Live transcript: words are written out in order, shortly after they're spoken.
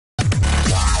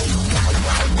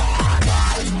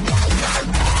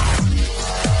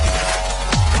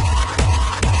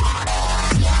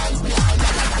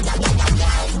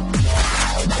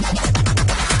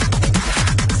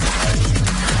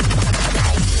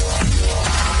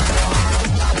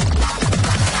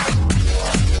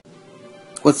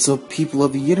What's up, people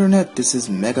of the internet? This is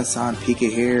Mega-san Pika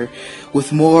here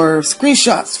with more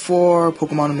screenshots for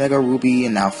Pokemon OmegaRuby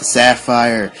and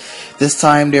AlphaSapphire. This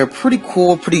time they're pretty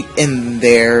cool, pretty in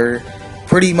there.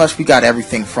 Pretty much we got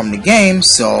everything from the game,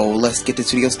 so let's get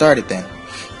this video started then.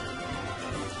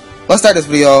 Let's start this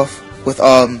video off with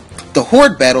the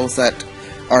Horde battles that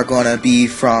are gonna be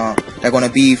for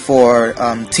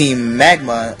Team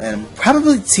Magma and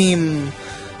probably Team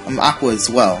Aqua as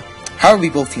well. However,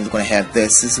 both teams are going to have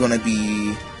this. This is going to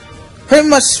be pretty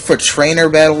much for trainer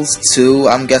battles too,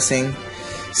 I'm guessing.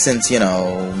 Since, you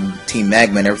know, Team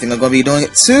Magma and everything are going to be doing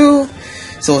it too.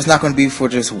 So it's not going to be for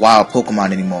just wild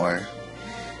Pokemon anymore.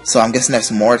 So I'm guessing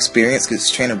that's more experience, because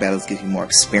trainer battles give you more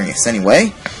experience anyway.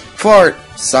 For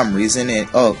some reason.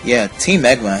 Oh, yeah, Team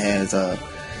Magma has,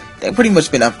 they've pretty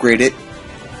much been upgraded.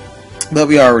 But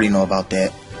we already know about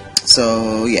that.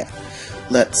 So, yeah.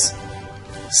 Let's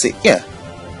see. Yeah.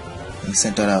 He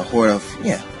sent out a horde of,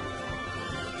 yeah.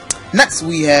 Next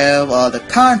we have the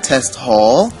contest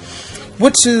hall,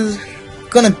 which is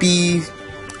gonna be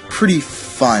pretty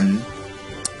fun,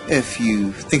 if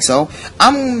you think so.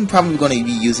 I'm probably gonna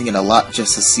be using it a lot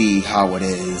just to see how it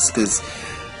is, because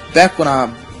back when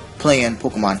I'm playing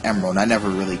Pokemon Emerald, I never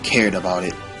really cared about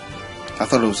it. I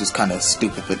thought it was just kind of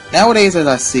stupid, but nowadays, as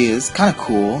I see it, it's kind of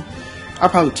cool. I'll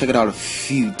probably check it out a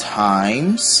few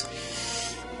times.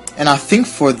 And I think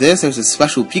for this, there's a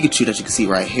special Pikachu that you can see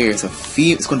right here. It's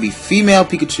going to be female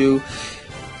Pikachu,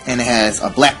 and it has a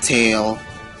black tail.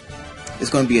 It's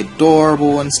going to be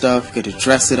adorable and stuff. You get to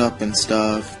dress it up and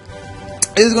stuff.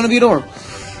 It's going to be adorable.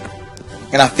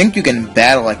 And I think you can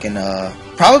battle like in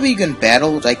probably you can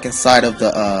battle like inside of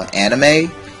the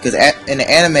anime, because in the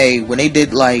anime when they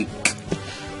did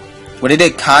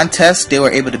contests, they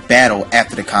were able to battle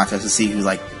after the contest to see who's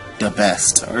like the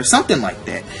best or something like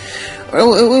that. It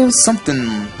was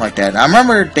something like that. I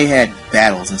remember they had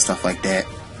battles and stuff like that.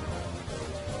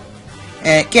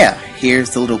 And yeah, here's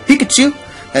the little Pikachu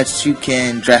that you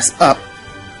can dress up.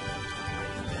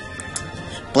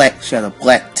 She has a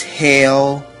black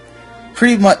tail.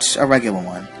 Pretty much a regular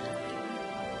one.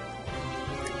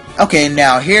 Okay,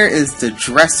 now here is the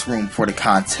dress room for the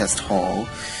contest hall.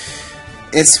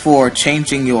 It's for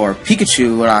changing your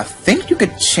Pikachu, and I think you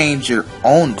could change your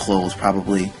own clothes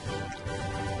probably.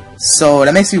 So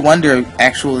that makes me wonder,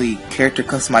 actually, character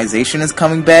customization is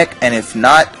coming back, and if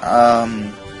not,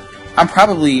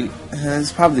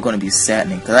 it's probably going to be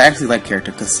saddening, because I actually like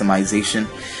character customization.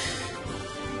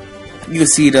 You can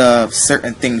see the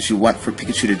certain things you want for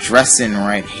Pikachu to dress in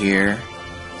right here.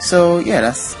 So yeah,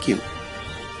 that's cute.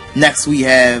 Next we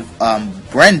have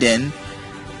Brendan,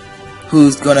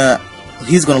 he's gonna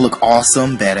look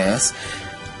awesome, badass.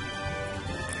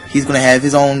 He's going to have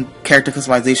his own character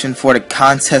customization for the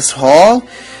contest hall.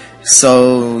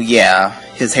 So, yeah,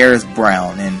 his hair is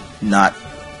brown and not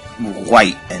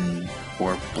white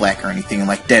or black or anything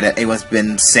like that. It was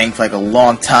been saying for like a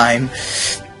long time.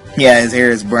 Yeah, his hair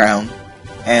is brown.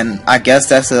 And I guess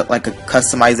that's like a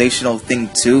customizational thing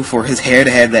too, for his hair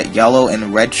to have that yellow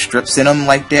and red strips in him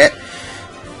like that.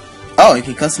 Oh, you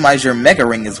can customize your Mega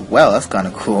Ring as well. That's kind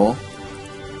of cool.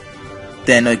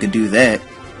 Didn't know you could do that.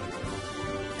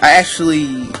 I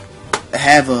actually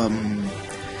have a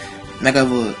Mega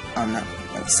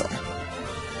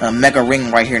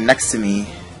Ring right here next to me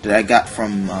that I got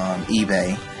from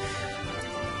eBay.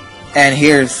 And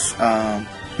here's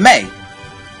May.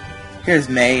 Here's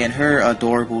May and her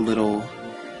adorable little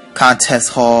contest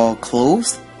hall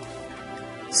clothes.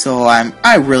 So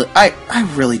I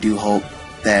really do hope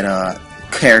that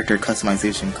character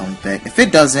customization comes back. If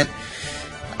it doesn't,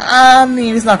 I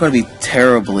mean, it's not going to be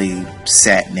terribly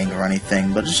saddening or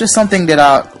anything, but it's just something that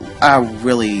I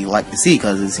really like to see,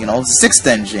 because it's, you know, 6th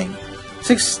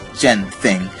gen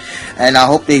thing, and I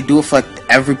hope they do it for like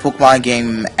every Pokemon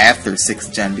game after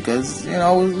 6th gen, because, you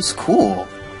know, it was cool.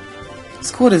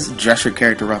 It's cool to dress your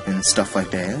character up and stuff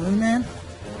like that, man.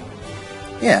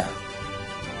 Yeah.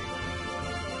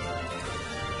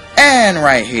 And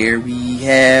right here we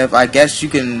have, I guess you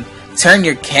can turn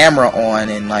your camera on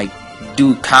and like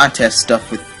do contest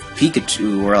stuff with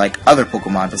Pikachu or like other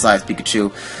Pokemon besides Pikachu.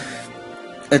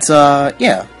 It's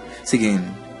yeah.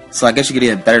 So I guess you could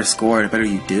get a better score the better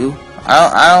you do.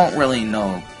 I don't really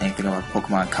know anything about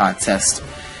Pokemon contest.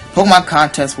 Pokemon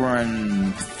contests were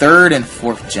in 3rd and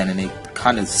 4th gen, and they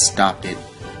kind of stopped it.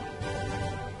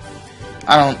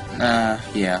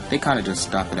 Yeah, they kind of just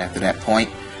stopped it after that point.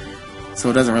 So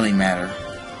it doesn't really matter.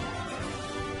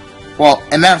 Well,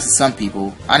 it matters to some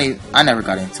people. I never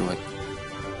got into it.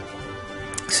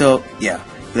 So, yeah,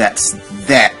 that's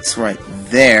right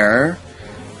there.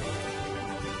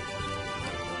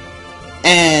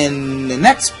 And the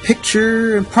next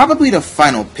picture, probably the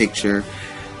final picture,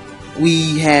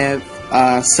 we have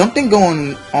something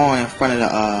going on in front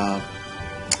of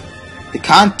the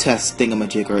contest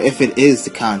thingamajigger, if it is the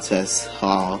contest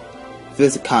hall, if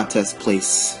it's a contest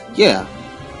place, yeah.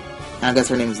 And I guess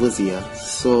her name is Lysia,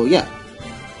 so yeah.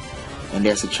 And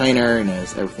there's the trainer, and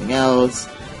there's everything else,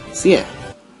 so yeah.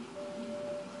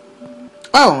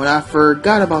 Oh, and I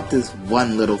forgot about this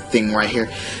one little thing right here.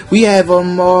 We have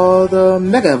all the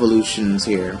Mega Evolutions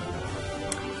here.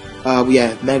 We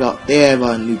have they have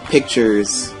new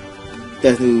pictures.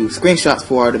 There's new screenshots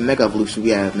for the Mega Evolution. We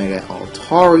have Mega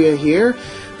Altaria here.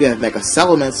 We have Mega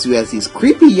Salamence, who has these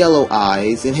creepy yellow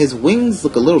eyes, and his wings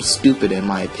look a little stupid in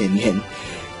my opinion.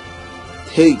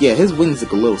 His wings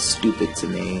look a little stupid to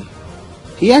me.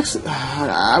 He actually,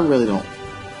 I really don't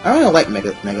like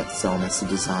Mega Salamance's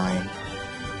design.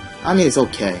 I mean, it's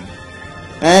okay.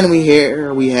 And we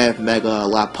have Mega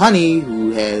Lopunny, who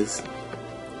has,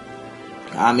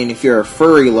 I mean, if you're a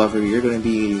furry lover, you're going to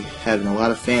be having a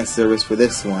lot of fan service for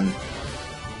this one.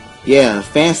 Yeah,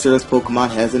 fan service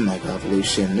Pokemon has a Mega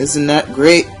Evolution. Isn't that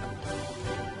great?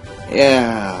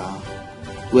 Yeah.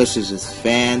 Which is just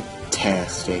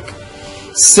fantastic.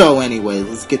 So anyway,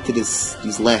 let's get to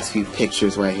these last few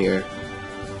pictures right here.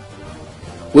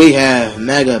 We have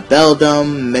Mega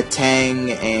Beldum,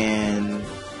 Metang, and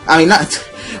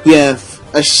we have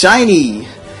a shiny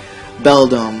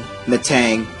Beldum,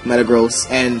 Metang, Metagross,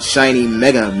 and shiny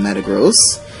Mega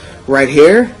Metagross right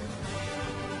here.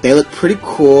 They look pretty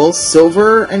cool,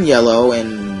 silver and yellow,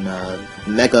 and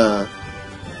Mega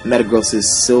Metagross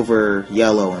is silver,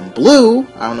 yellow, and blue.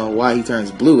 I don't know why he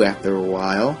turns blue after a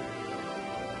while.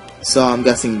 So I'm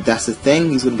guessing that's the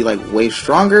thing. He's going to be like way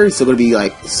stronger. He's still going to be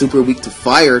like super weak to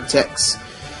fire attacks.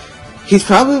 He's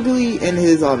probably in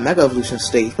his Mega Evolution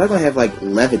state. He's probably going to have like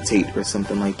Levitate or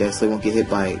something like that, so he won't get hit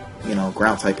by, you know,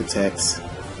 ground type attacks.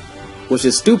 Which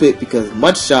is stupid because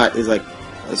Mud Shot is like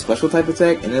a special type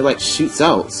attack and it like shoots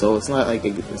out, so it's not like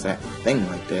it's that thing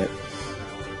like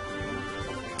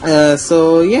that.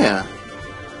 So yeah,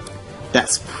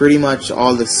 that's pretty much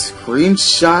all the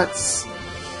screenshots.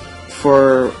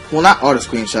 Well, not all the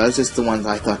screenshots, just the ones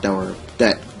I thought the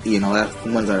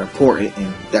ones that are important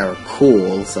and that are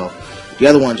cool. So the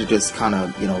other ones are just kind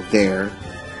of, you know, there.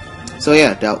 So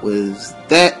yeah, that was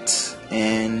that,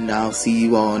 and I'll see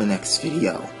you all in the next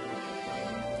video.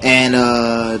 And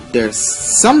there's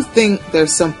some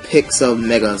pics of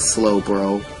Mega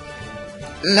Slowbro,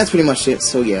 and that's pretty much it.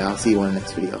 So yeah, I'll see you all in the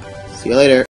next video. See you later.